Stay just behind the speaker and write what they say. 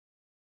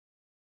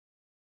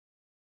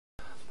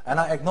And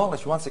I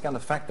acknowledge once again the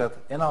fact that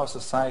in our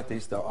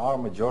societies there are a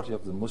majority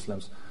of the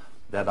Muslims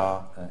that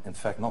are in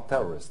fact not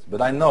terrorists.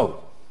 But I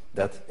know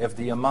that if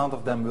the amount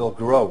of them will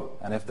grow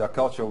and if their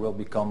culture will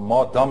become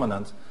more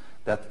dominant,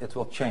 that it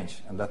will change,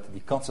 and that the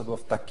concept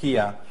of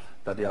taqiyya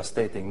that they are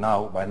stating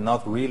now, by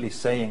not really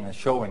saying and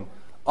showing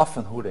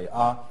often who they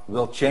are,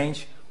 will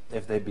change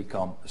if they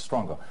become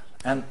stronger.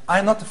 And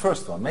I'm not the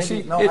first one.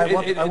 Maybe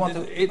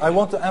I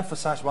want to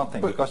emphasize one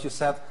thing, because you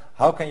said,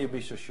 how can you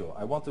be so sure?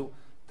 I want to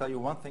tell you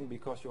one thing,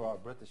 because you are a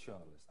British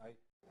journalist.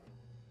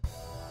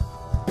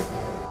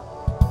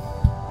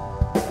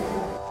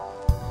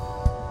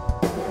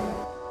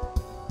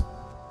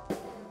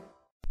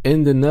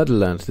 In the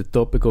Netherlands, the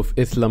topic of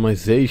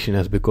Islamization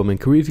has become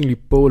increasingly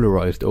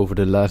polarized over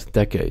the last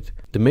decade.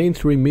 The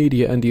mainstream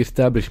media and the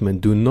establishment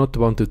do not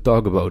want to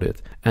talk about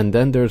it. And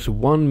then there's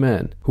one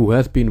man who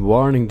has been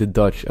warning the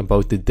Dutch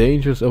about the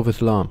dangers of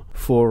Islam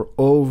for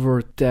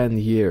over 10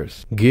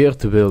 years.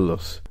 Geert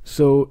Wilders.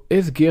 So,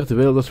 is Geert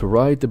Wilders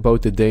right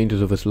about the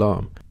dangers of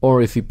Islam?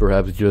 Or is he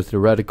perhaps just a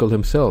radical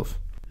himself?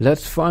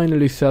 Let's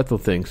finally settle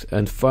things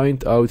and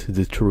find out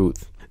the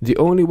truth. The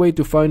only way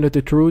to find out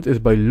the truth is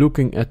by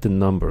looking at the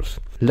numbers.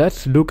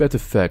 Let's look at the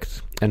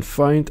facts and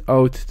find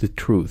out the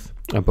truth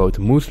about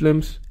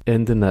Muslims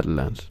in the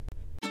Netherlands.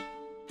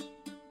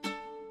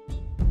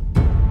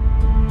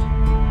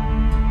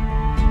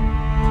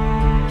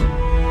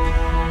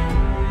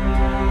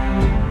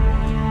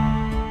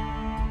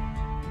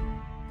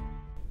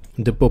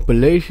 The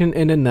population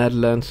in the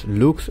Netherlands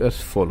looks as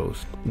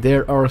follows.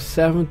 There are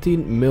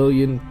 17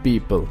 million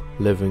people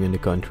living in the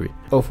country,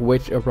 of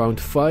which around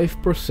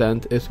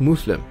 5% is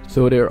Muslim.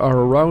 So there are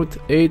around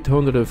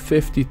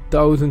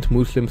 850,000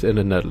 Muslims in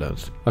the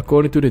Netherlands.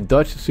 According to the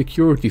Dutch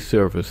Security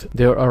Service,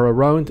 there are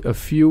around a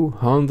few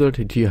hundred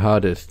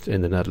jihadists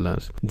in the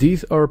Netherlands.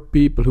 These are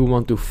people who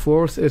want to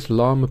force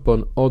Islam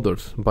upon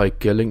others by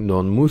killing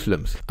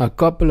non-Muslims. A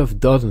couple of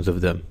dozens of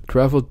them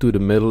travel to the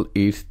Middle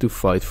East to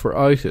fight for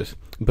ISIS.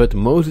 But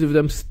most of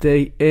them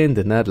stay in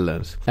the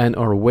Netherlands and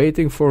are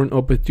waiting for an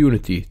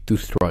opportunity to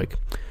strike.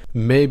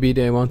 Maybe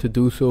they want to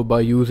do so by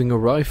using a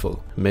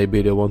rifle,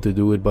 maybe they want to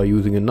do it by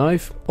using a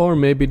knife, or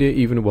maybe they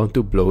even want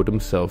to blow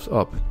themselves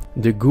up.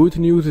 The good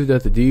news is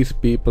that these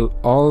people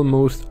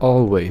almost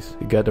always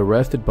get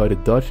arrested by the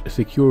Dutch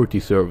security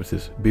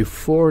services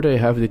before they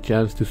have the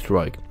chance to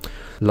strike.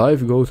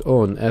 Life goes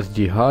on as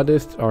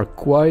jihadists are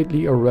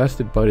quietly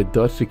arrested by the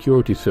Dutch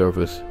security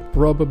service,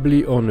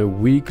 probably on a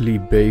weekly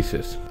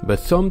basis. But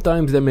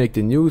sometimes they make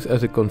the news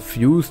as a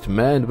confused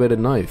man with a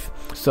knife.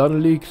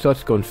 Suddenly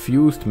such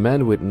confused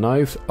men with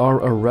knives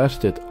are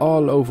arrested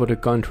all over the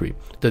country.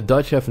 The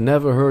Dutch have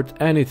never heard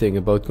anything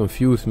about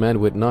confused men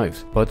with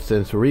knives, but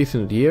since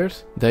recent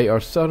years they are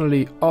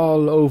suddenly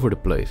all over the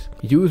place.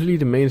 Usually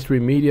the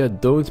mainstream media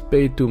don't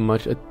pay too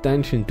much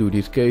attention to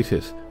these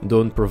cases,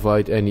 don't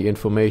provide any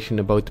information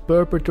about the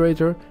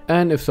perpetrator,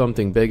 and if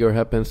something bigger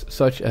happens,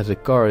 such as a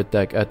car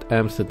attack at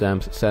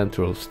Amsterdam's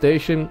Central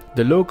Station,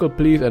 the local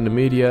police and the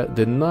media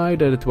deny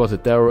that it was a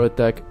terror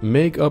attack,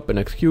 make up an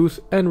excuse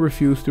and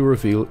refuse to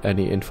reveal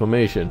any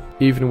information,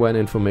 even when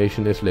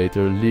information is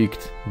later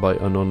leaked by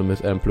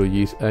anonymous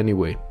employees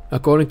anyway.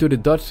 According to the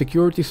Dutch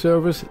Security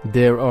Service,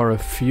 there are a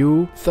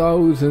few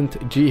thousand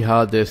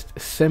jihadist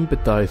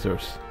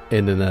sympathizers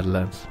in the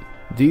Netherlands.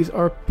 These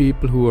are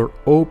people who are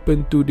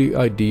open to the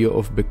idea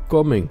of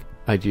becoming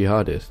a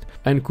jihadist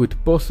and could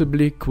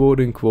possibly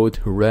quote-unquote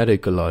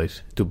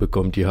radicalize to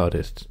become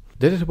jihadists.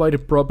 This is why the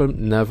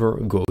problem never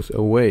goes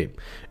away.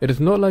 It is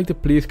not like the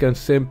police can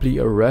simply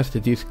arrest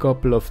these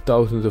couple of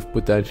thousands of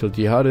potential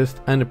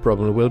jihadists and the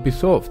problem will be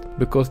solved,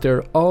 because there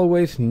are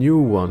always new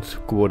ones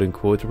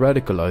quote-unquote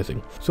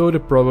radicalizing, so the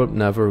problem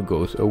never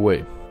goes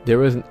away.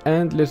 There is an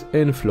endless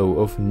inflow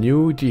of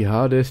new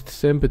jihadist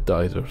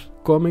sympathizers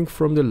coming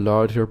from the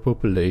larger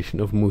population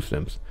of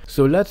Muslims.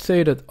 So let's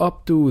say that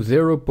up to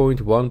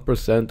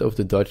 0.1% of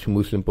the Dutch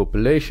Muslim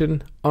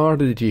population are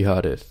the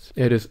jihadists.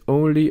 It is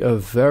only a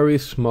very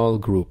small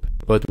group,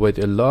 but with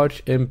a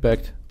large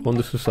impact on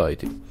the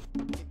society.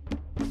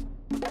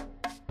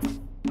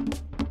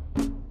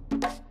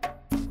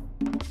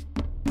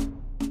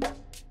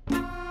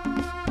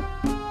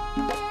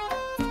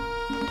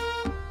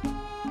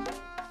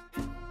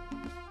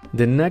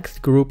 The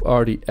next group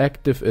are the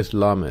active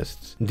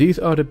Islamists. These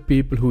are the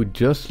people who,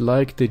 just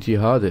like the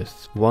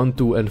jihadists, want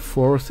to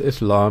enforce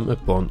Islam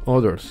upon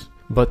others.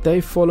 But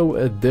they follow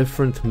a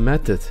different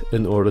method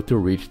in order to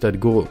reach that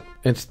goal.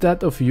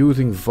 Instead of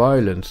using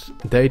violence,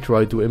 they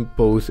try to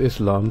impose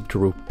Islam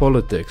through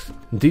politics.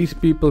 These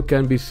people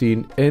can be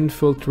seen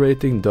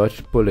infiltrating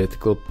Dutch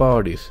political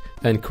parties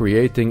and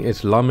creating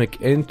Islamic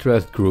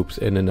interest groups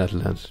in the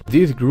Netherlands.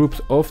 These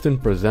groups often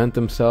present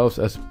themselves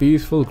as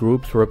peaceful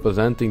groups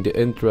representing the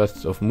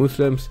interests of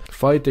Muslims,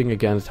 fighting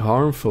against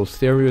harmful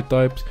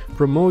stereotypes,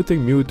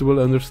 promoting mutual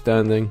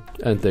understanding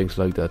and things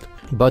like that.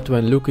 But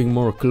when looking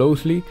more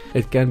closely,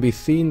 it can be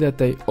seen that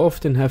they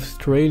often have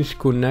strange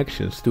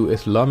connections to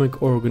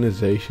Islamic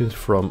organizations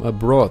from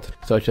abroad,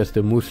 such as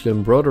the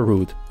Muslim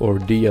Brotherhood or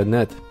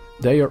Diyanet.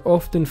 They are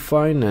often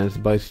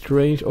financed by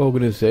strange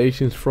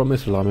organizations from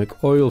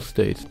Islamic oil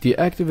states. The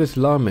active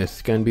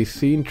Islamists can be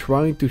seen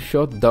trying to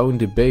shut down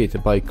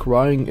debate by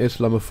crying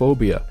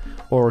Islamophobia,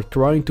 or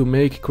trying to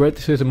make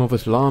criticism of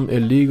Islam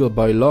illegal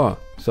by law,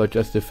 such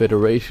as the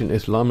Federation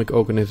Islamic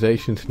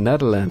Organizations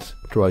Netherlands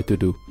try to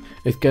do.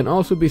 It can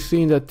also be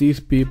seen that these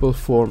people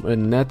form a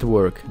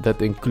network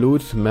that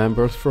includes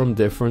members from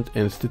different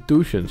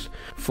institutions.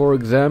 For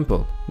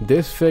example,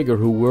 this figure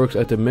who works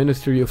at the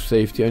Ministry of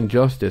Safety and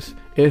Justice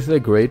is a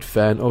great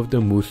fan of the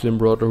Muslim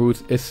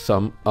Brotherhood's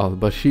Issam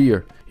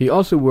al-Bashir. He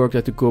also worked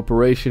at the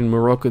Corporation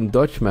Moroccan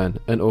Dutchman,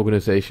 an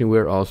organization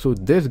where also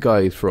this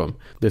guy is from,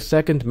 the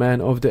second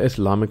man of the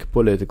Islamic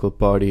political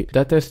party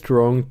that has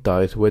strong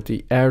ties with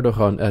the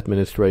Erdogan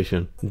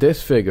administration.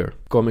 This figure,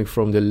 coming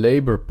from the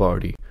Labour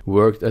Party,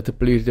 worked at the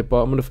police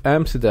department of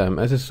Amsterdam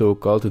as a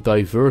so-called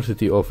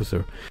diversity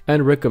officer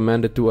and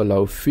recommended to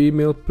allow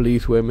female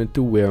policewomen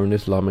to wear an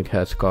Islamic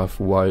headscarf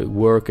while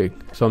working,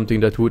 something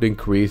that would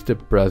increase the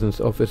presence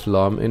of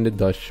Islam in the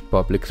Dutch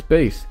public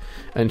space.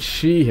 And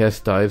she has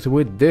ties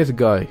with this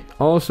guy,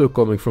 also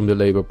coming from the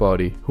Labour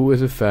Party, who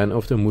is a fan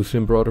of the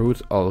Muslim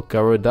Brotherhood's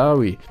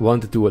Al-Qaradawi,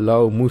 wanted to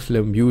allow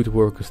Muslim youth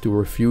workers to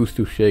refuse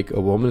to shake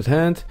a woman's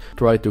hand,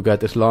 tried to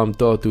get Islam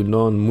taught to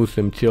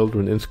non-Muslim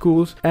children in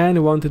schools,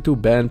 and wanted to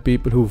ban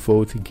people who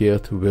vote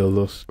Geert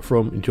Wilders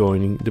from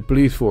joining the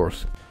police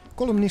force.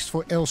 Columnist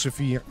voor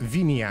Elsevier,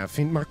 Winia,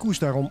 vindt Marcouch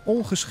daarom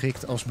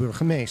ongeschikt als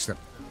burgemeester.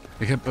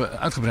 Ik heb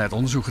uitgebreid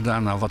onderzoek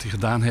gedaan naar wat hij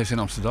gedaan heeft in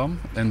Amsterdam.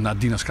 En naar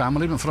Dinas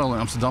Kamerlid, maar vooral in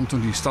Amsterdam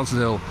toen hij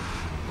stadsdeel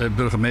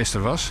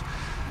burgemeester was.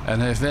 En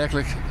hij heeft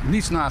werkelijk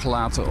niets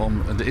nagelaten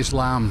om de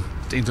islam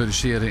te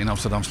introduceren in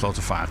Amsterdam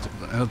Slotervaart.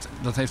 En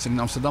dat heeft er in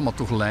Amsterdam al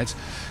toe geleid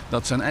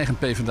dat zijn eigen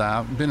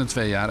PvdA binnen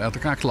 2 jaar uit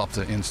elkaar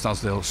klapte in het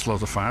stadsdeel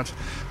Slotervaart.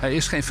 Hij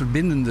is geen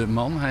verbindende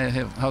man.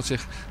 Hij houdt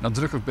zich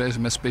nadrukkelijk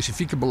bezig met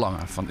specifieke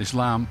belangen van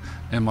islam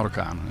en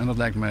Marokkanen. En dat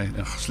lijkt mij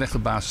een slechte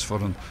basis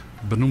voor een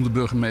benoemde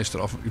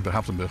burgemeester of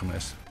überhaupt een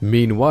burgemeester.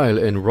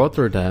 Meanwhile, in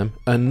Rotterdam,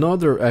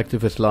 another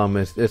active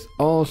Islamist is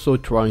also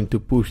trying to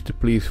push the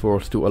police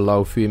force to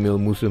allow female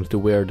Muslims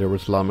to wear their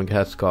Islamic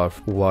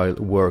headscarf while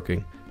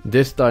working.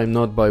 This time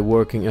not by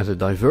working as a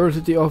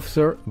diversity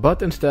officer,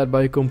 but instead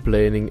by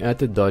complaining at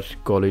the Dutch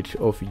College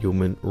of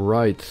Human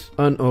Rights,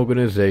 an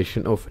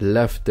organization of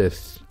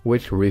leftists,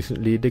 which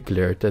recently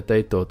declared that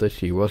they thought that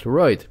she was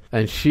right.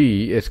 And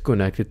she is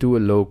connected to a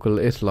local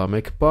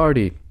Islamic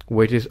party,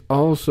 which is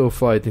also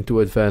fighting to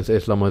advance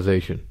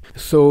Islamization.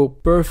 So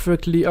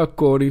perfectly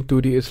according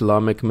to the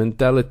Islamic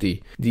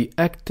mentality, the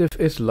active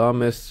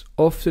Islamists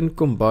often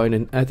combine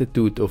an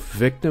attitude of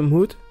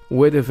victimhood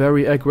with a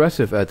very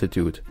aggressive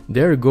attitude.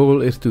 Their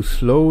goal is to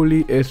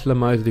slowly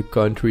Islamize the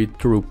country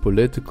through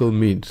political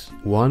means,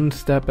 one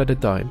step at a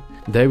time.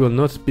 They will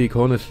not speak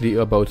honestly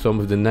about some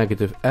of the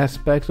negative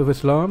aspects of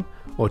Islam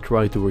or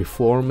try to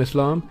reform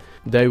Islam.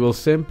 They will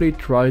simply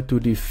try to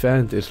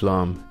defend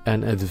Islam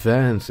and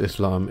advance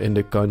Islam in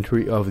the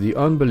country of the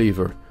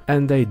unbeliever.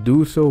 And they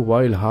do so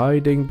while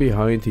hiding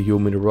behind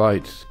human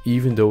rights,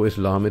 even though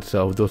Islam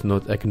itself does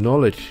not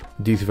acknowledge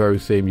these very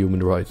same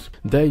human rights.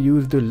 They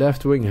use the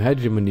left-wing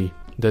hegemony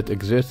that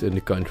exists in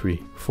the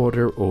country for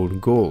their own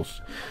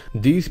goals.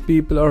 These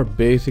people are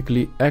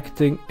basically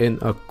acting in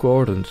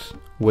accordance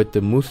with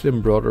the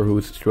Muslim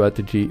Brotherhood's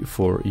strategy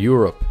for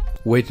Europe,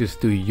 which is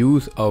to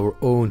use our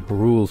own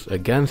rules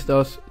against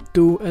us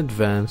to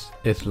advance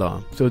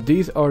Islam. So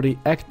these are the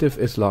active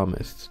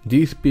Islamists.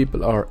 These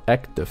people are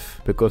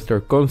active because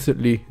they're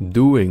constantly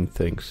doing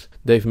things.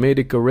 They've made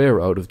a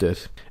career out of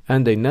this,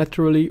 and they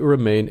naturally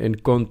remain in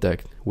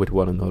contact with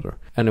one another.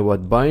 And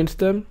what binds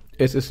them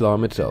is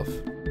Islam itself.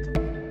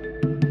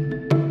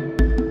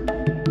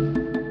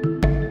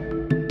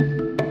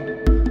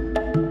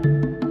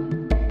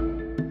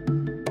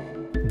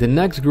 The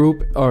next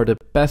group are the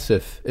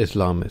passive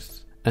Islamists.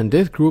 And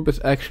this group is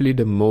actually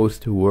the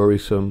most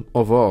worrisome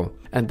of all.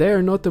 And they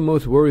are not the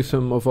most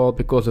worrisome of all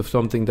because of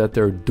something that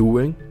they're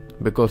doing,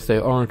 because they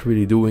aren't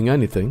really doing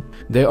anything.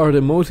 They are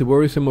the most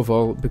worrisome of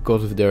all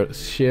because of their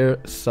sheer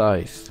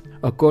size.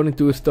 According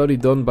to a study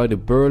done by the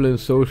Berlin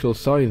Social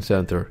Science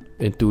Center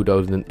in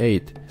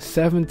 2008,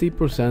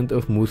 70%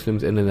 of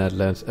Muslims in the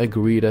Netherlands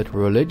agree that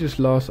religious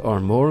laws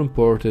are more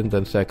important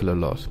than secular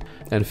laws,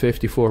 and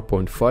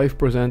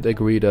 54.5%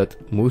 agree that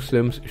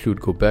Muslims should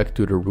go back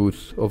to the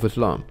roots of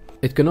Islam.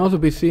 It can also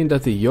be seen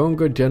that the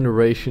younger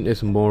generation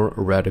is more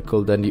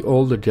radical than the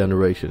older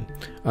generation.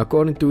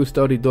 According to a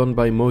study done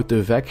by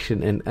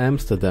Motivaction in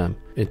Amsterdam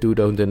in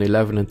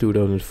 2011 and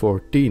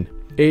 2014,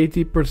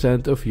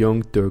 80% of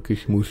young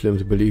Turkish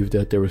Muslims believe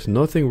that there is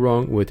nothing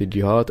wrong with the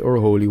jihad or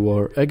holy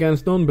war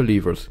against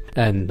non-believers,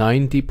 and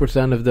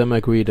 90% of them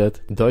agree that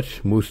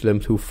Dutch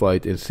Muslims who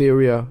fight in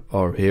Syria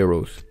are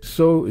heroes.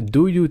 So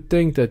do you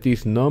think that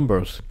these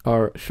numbers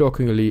are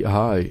shockingly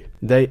high?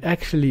 They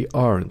actually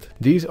aren't.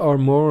 These are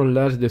more or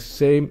less the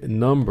same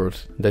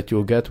numbers that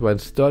you'll get when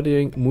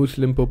studying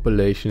Muslim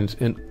populations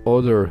in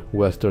other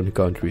Western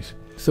countries.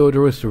 So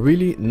there is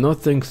really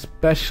nothing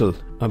special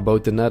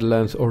about the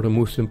Netherlands or the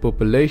Muslim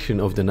population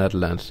of the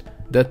Netherlands.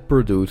 that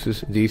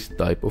produces these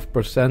type of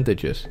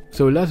percentages.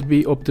 So let's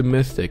be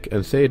optimistic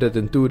and say that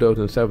in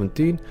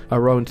 2017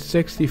 around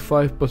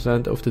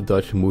 65% of the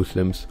Dutch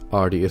Muslims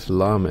are the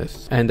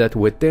Islamists, and that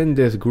within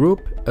this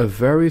group a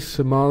very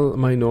small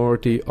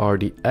minority are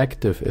the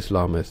active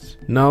Islamists.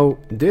 Now,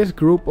 this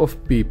group of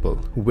people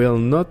will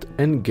not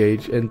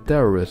engage in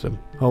terrorism.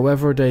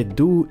 However, they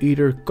do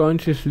either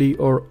consciously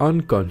or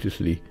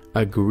unconsciously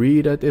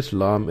agree that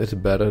Islam is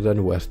better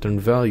than Western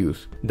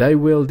values. They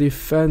will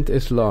defend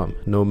Islam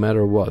no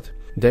matter what.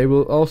 They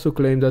will also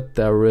claim that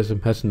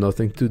terrorism has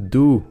nothing to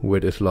do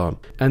with Islam,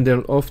 and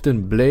they'll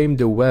often blame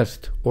the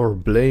West or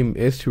blame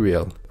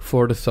Israel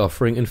for the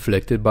suffering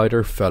inflicted by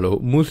their fellow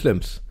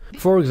Muslims.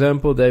 For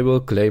example, they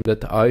will claim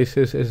that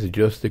ISIS is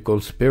just a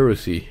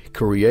conspiracy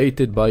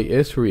created by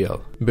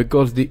Israel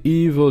because the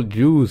evil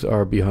Jews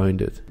are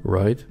behind it,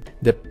 right?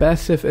 The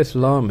passive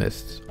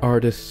Islamists are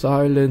the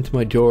silent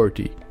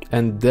majority,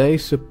 and they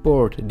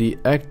support the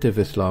active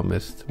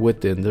Islamists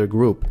within their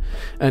group.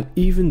 And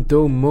even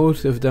though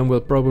most of them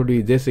will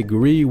probably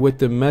disagree with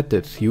the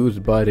methods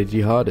used by the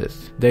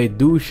jihadists, they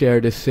do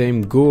share the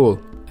same goal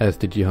as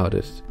the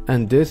jihadists.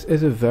 And this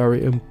is a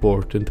very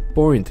important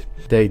point.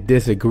 They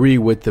disagree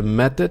with the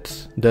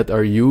methods that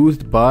are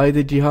used by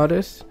the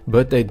jihadists,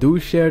 but they do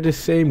share the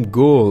same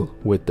goal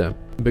with them,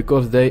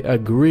 because they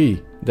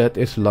agree that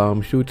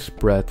Islam should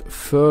spread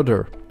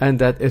further and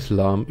that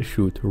Islam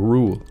should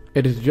rule.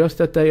 It is just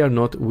that they are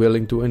not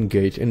willing to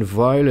engage in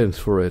violence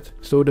for it.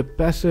 So the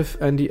passive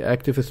and the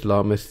active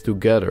Islamists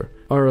together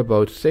are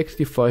about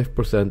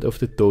 65% of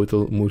the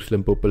total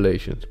Muslim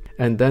population.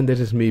 And then this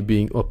is me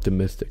being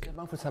optimistic.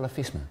 Bang voor het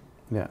salafisme.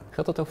 Ja.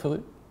 Geldt dat ook voor u?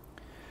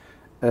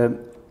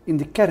 In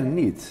de kern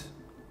niet.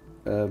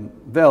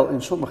 Wel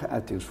in sommige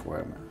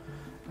uitingsvormen.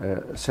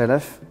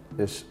 Salaf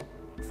is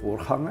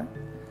voorganger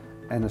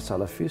en een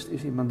salafist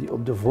is iemand die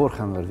op de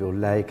voorganger wil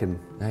lijken.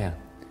 Nou ja.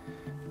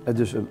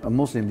 Dus een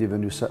moslim die we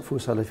nu voor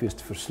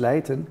salafist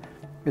verslijten,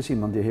 is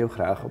iemand die heel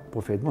graag op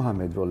profeet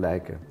Mohammed wil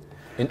lijken.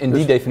 In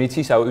die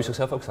definitie zou u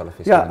zichzelf ook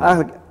salafist Ja, noemen?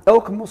 eigenlijk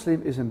elke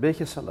moslim is een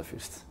beetje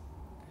salafist.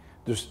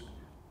 Dus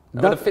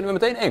maar dat vinden we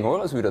meteen eng hoor,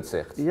 als u dat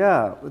zegt.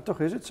 Ja, toch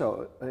is het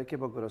zo. Ik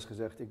heb ook wel eens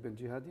gezegd, ik ben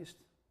jihadist.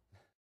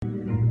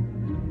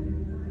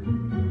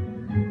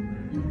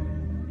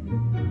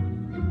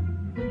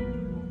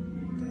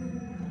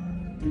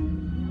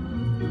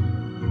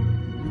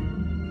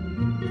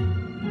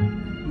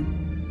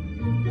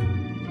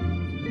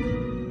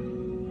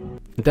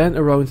 Then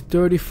around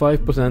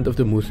 35% of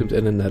the Muslims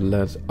in the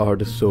Netherlands are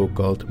the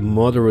so-called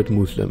moderate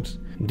Muslims.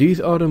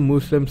 These are the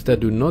Muslims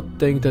that do not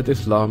think that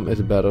Islam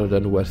is better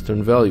than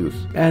Western values,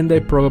 and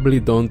they probably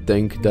don't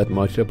think that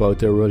much about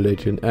their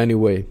religion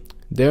anyway.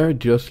 They're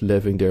just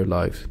living their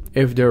lives.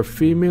 If they're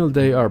female,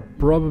 they are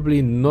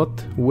probably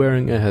not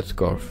wearing a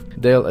headscarf.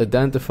 They'll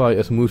identify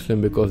as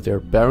Muslim because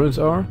their parents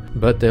are,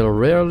 but they'll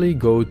rarely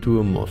go to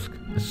a mosque.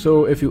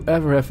 So if you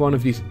ever have one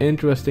of these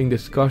interesting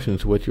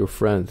discussions with your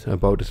friend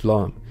about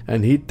Islam,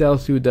 and he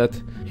tells you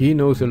that he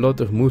knows a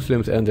lot of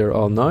Muslims and they're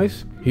all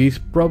nice, he's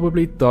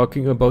probably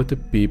talking about the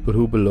people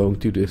who belong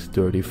to this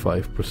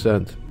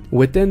 35%.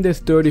 Within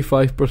this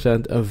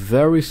 35%, a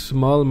very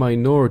small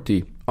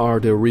minority are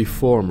the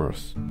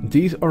reformers.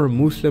 These are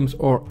Muslims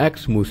or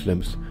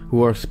ex-Muslims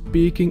who are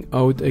speaking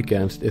out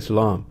against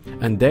Islam,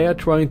 and they are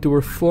trying to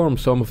reform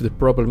some of the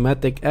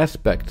problematic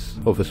aspects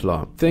of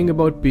Islam. Think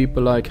about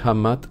people like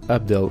Hamad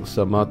Abdel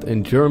Samad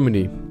in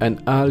Germany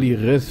and Ali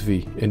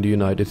Rizvi in the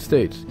United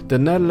States. The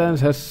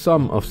Netherlands has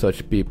some of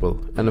such people,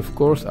 and of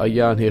course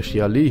Ayaan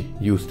Hirsi Ali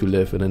used to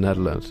live in the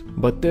Netherlands,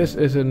 but this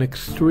is an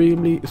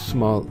extremely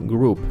small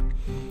group.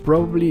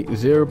 Probably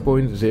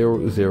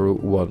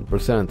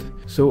 0.001%,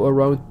 so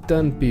around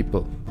 10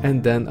 people.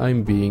 And then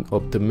I'm being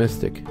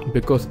optimistic,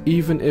 because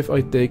even if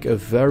I take a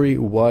very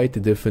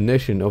wide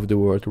definition of the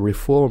word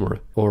reformer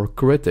or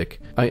critic,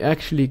 I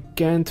actually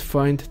can't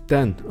find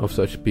 10 of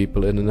such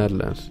people in the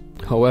Netherlands.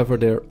 However,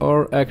 there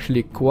are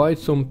actually quite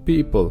some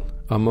people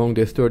among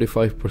this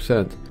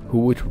 35% who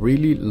would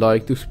really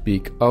like to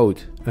speak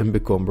out and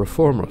become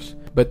reformers.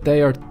 But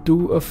they are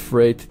too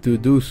afraid to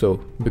do so,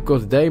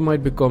 because they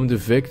might become the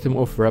victim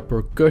of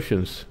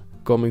repercussions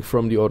coming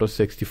from the other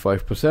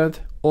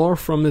 65% or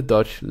from the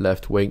Dutch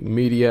left-wing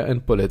media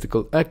and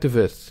political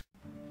activists.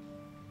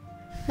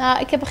 Nou,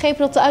 ik heb begrepen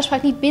dat de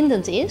uitspraak niet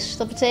bindend is.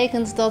 Dat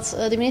betekent dat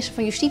de minister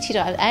van Justitie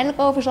er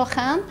uiteindelijk over zal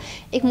gaan.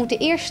 Ik moet de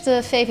eerste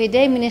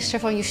VVD-minister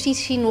van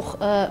Justitie nog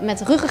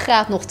met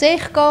ruggengraat nog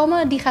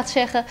tegenkomen. Die gaat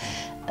zeggen,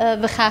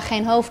 we gaan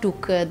geen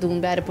hoofddoek doen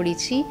bij de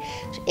politie.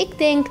 Dus ik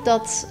denk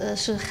dat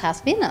ze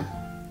gaat winnen.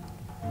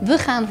 We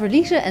gaan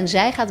verliezen en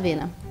zij gaat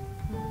winnen.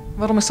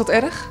 Waarom is dat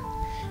erg?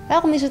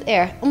 Waarom is het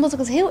erg? Omdat ik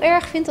het heel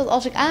erg vind dat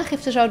als ik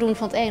aangifte zou doen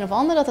van het een of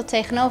ander, dat er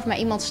tegenover mij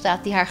iemand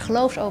staat die haar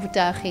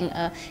geloofsovertuiging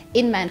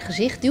in mijn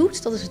gezicht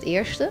duwt. Dat is het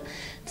eerste.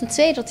 Ten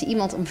tweede dat die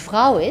iemand een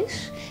vrouw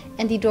is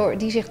en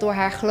die zich door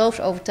haar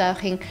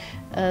geloofsovertuiging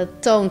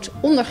toont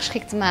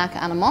ondergeschikt te maken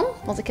aan een man.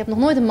 Want ik heb nog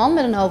nooit een man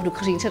met een hoofddoek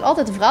gezien. Het zijn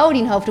altijd de vrouwen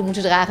die een hoofddoek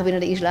moeten dragen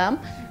binnen de islam.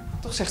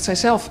 Toch zegt zij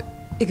zelf,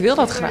 ik wil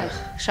dat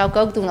graag. Zou ik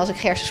ook doen als ik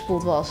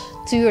gersenspoeld was.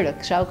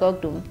 Tuurlijk, zou ik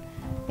ook doen.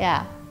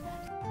 Ja.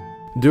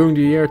 During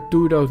the year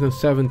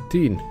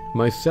 2017,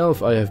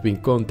 myself I have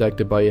been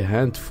contacted by a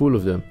handful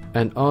of them,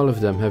 and all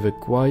of them have a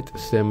quite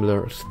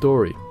similar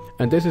story.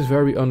 And this is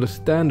very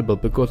understandable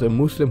because a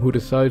Muslim who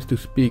decides to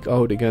speak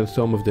out against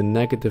some of the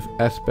negative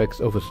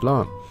aspects of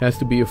Islam has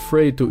to be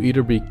afraid to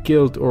either be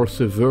killed or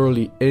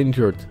severely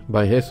injured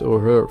by his or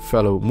her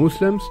fellow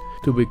Muslims,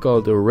 to be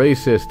called a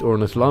racist or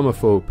an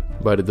Islamophobe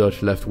by the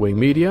Dutch left-wing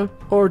media,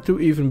 or to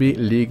even be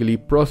legally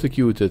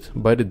prosecuted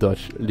by the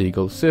Dutch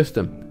legal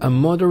system. A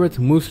moderate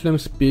Muslim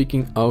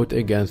speaking out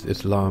against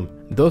Islam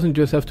doesn't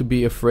just have to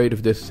be afraid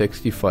of this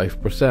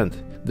 65%.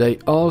 They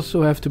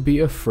also have to be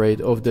afraid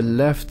of the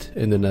left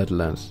in the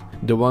Netherlands,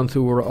 the ones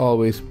who are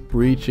always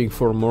preaching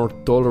for more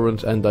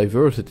tolerance and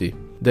diversity.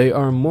 They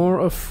are more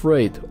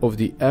afraid of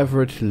the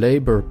average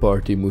Labour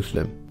Party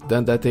Muslim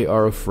than that they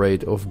are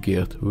afraid of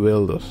Geert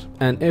Wilders.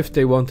 And if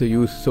they want to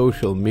use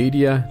social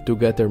media to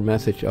get their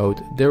message out,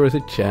 there is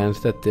a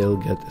chance that they'll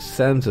get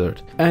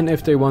censored. And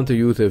if they want to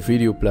use a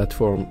video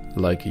platform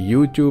like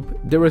YouTube,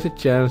 there is a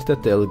chance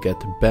that they'll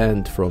get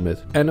banned from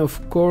it. And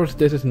of course,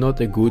 this is not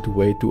a good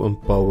way to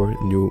empower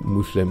new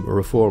Muslim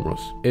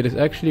reformers. It is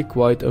actually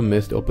quite a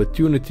missed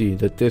opportunity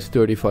that this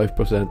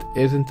 35%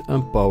 isn't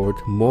empowered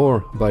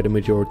more by the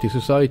majority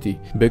society.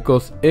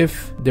 Because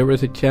if there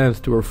is a chance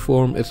to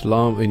reform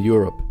Islam in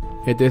Europe,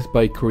 it is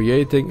by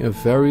creating a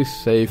very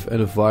safe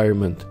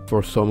environment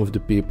for some of the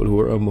people who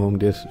are among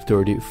this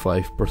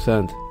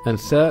 35%. And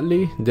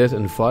sadly, this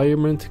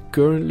environment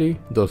currently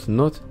does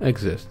not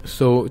exist.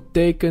 So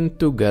taken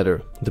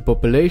together, the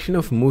population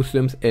of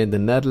Muslims in the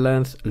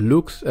Netherlands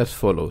looks as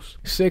follows.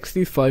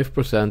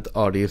 65%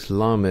 are the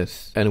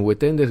Islamists, and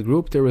within this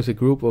group there is a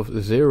group of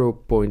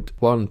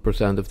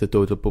 0.1% of the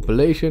total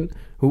population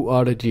who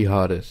are the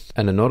jihadists,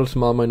 and another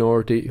small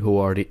minority who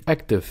are the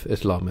active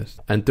Islamists.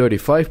 And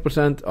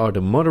 35% are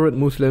the moderate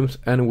Muslims,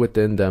 and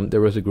within them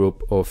there is a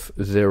group of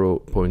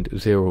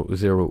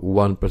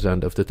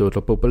 0.001% of the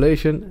total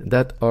population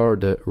that are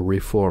the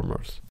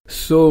reformers.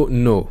 So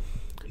no,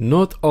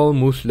 not all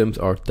Muslims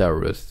are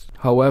terrorists.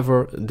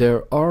 However,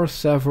 there are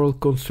several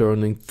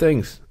concerning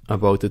things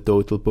about the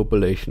total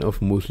population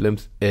of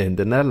Muslims in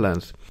the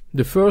Netherlands.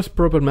 The first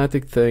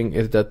problematic thing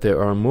is that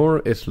there are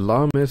more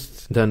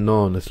Islamists than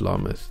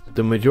non-Islamists.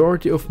 The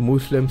majority of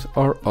Muslims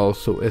are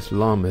also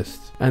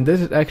Islamists. And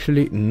this is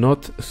actually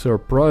not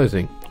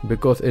surprising,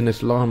 because in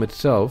Islam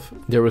itself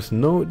there is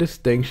no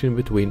distinction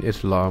between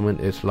Islam and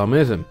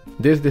Islamism.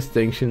 This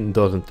distinction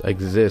doesn't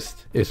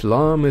exist.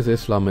 Islam is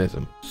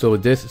Islamism. So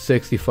this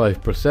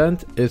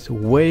 65% is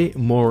way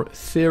more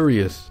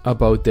serious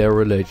about their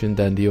religion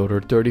than the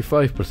other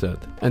 35%.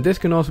 And this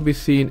can also be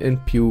seen in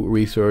Pew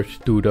Research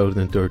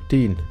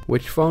 2013,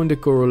 which found a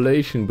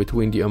correlation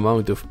between the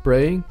amount of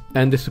praying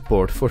and the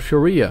support for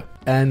Sharia.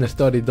 And a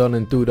study done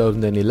in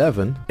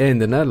 2011 in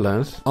the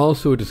Netherlands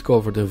also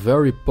discovered a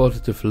very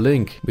positive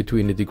link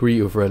between the degree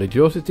of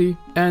religiosity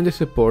and the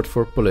support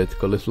for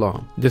political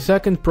Islam. The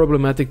second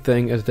problematic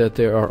thing is that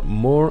there are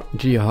more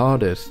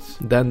jihadists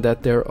than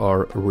that there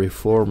are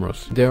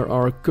reformers. There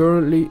are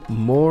currently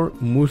more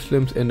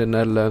Muslims in the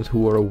Netherlands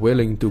who are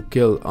willing to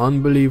kill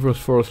unbelievers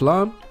for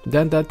Islam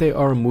than that they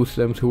are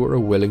Muslims who are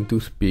willing to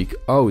speak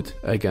out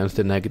against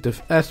the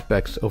negative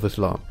aspects of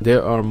Islam.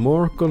 There are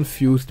more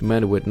confused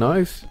men with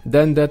knives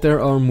than that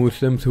there are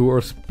Muslims who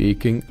are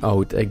speaking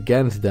out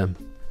against them.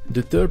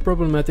 The third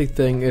problematic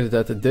thing is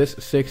that this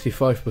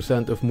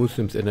 65% of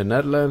Muslims in the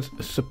Netherlands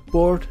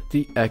support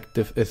the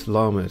active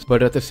Islamists,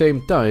 but at the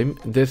same time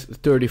this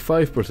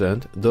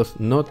 35% does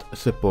not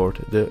support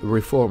the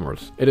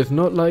reformers. It is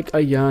not like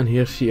Ayaan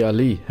Hirsi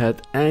Ali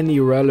had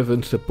any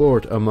relevant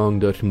support among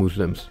Dutch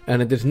Muslims,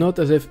 and it is not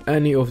as if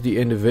any of the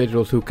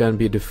individuals who can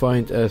be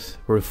defined as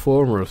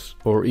reformers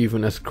or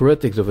even as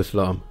critics of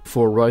Islam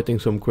for writing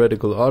some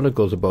critical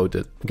articles about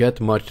it get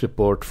much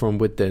support from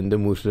within the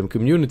Muslim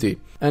community.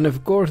 And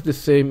of course the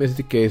same is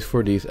the case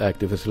for these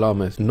active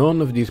Islamists.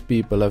 None of these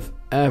people have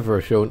ever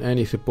shown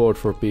any support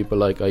for people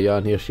like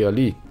Ayaan Hirsi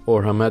Ali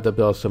or Hamad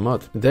Abdel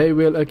Samad. They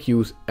will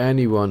accuse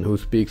anyone who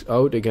speaks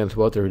out against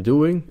what they're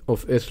doing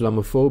of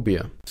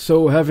Islamophobia.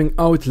 So having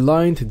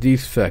outlined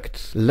these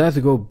facts, let's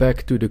go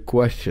back to the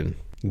question.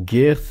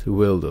 Geert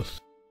Wilders.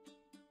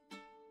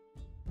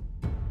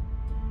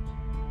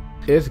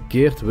 Is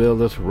Geert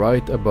Wilders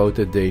right about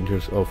the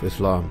dangers of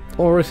Islam?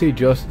 Or is he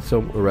just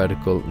some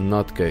radical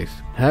nutcase?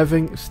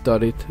 Having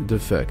studied the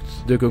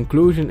facts, the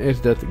conclusion is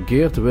that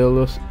Geert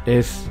Wilders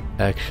is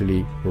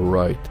actually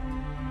right.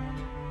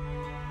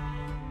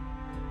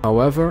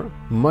 However,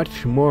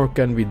 much more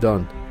can be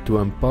done to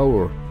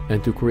empower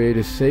and to create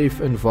a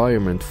safe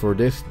environment for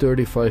this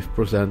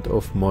 35%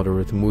 of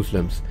moderate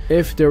Muslims.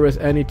 If there is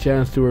any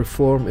chance to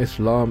reform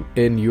Islam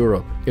in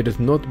Europe, it is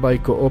not by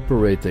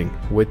cooperating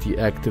with the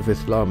active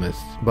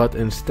Islamists, but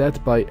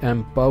instead by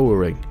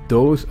empowering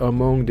those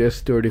among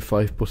this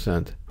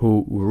 35%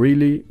 who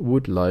really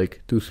would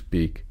like to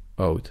speak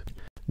out.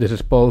 This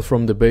is Paul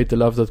from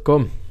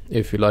debatetheleft.com.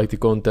 If you like the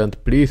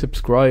content, please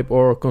subscribe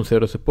or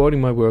consider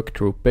supporting my work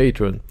through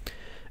Patreon.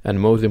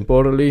 And most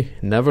importantly,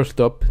 never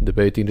stop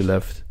debating the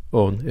left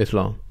on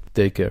Islam.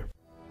 Take care.